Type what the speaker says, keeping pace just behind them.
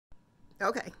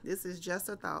Okay, this is just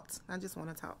a thought. I just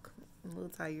want to talk. I'm a little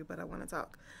tired, but I want to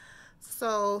talk.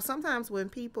 So sometimes when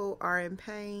people are in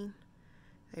pain,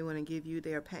 they want to give you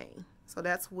their pain. So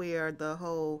that's where the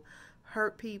whole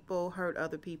hurt people, hurt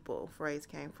other people phrase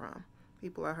came from.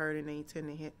 People are hurt and they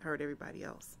tend to hurt everybody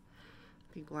else.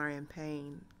 People are in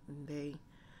pain and they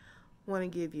want to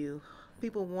give you,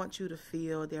 people want you to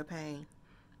feel their pain,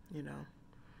 you know.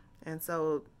 And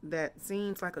so that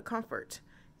seems like a comfort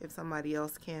if somebody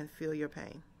else can feel your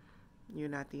pain. You're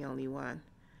not the only one.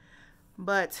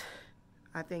 But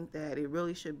I think that it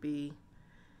really should be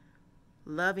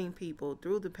loving people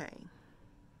through the pain,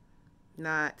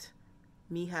 not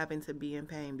me having to be in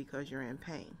pain because you're in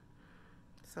pain.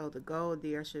 So the goal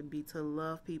there should be to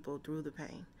love people through the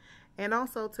pain and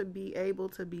also to be able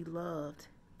to be loved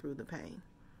through the pain,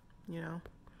 you know.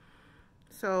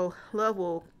 So love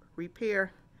will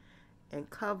repair and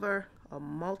cover a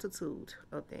multitude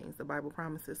of things. The Bible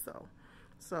promises so.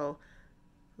 So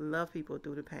love people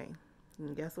through the pain.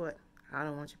 And guess what? I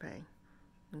don't want your pain.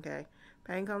 Okay?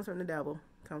 Pain comes from the devil,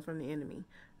 comes from the enemy.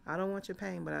 I don't want your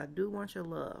pain, but I do want your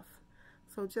love.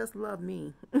 So just love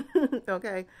me.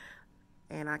 Okay?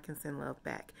 And I can send love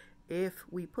back. If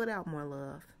we put out more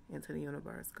love into the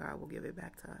universe, God will give it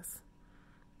back to us.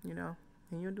 You know?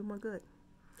 And you'll do more good.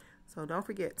 So don't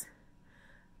forget.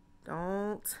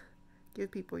 Don't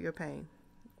give people your pain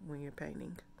when you're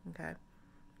painting. Okay?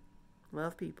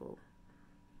 Love people.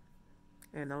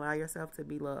 And allow yourself to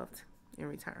be loved in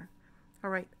return. All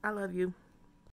right. I love you.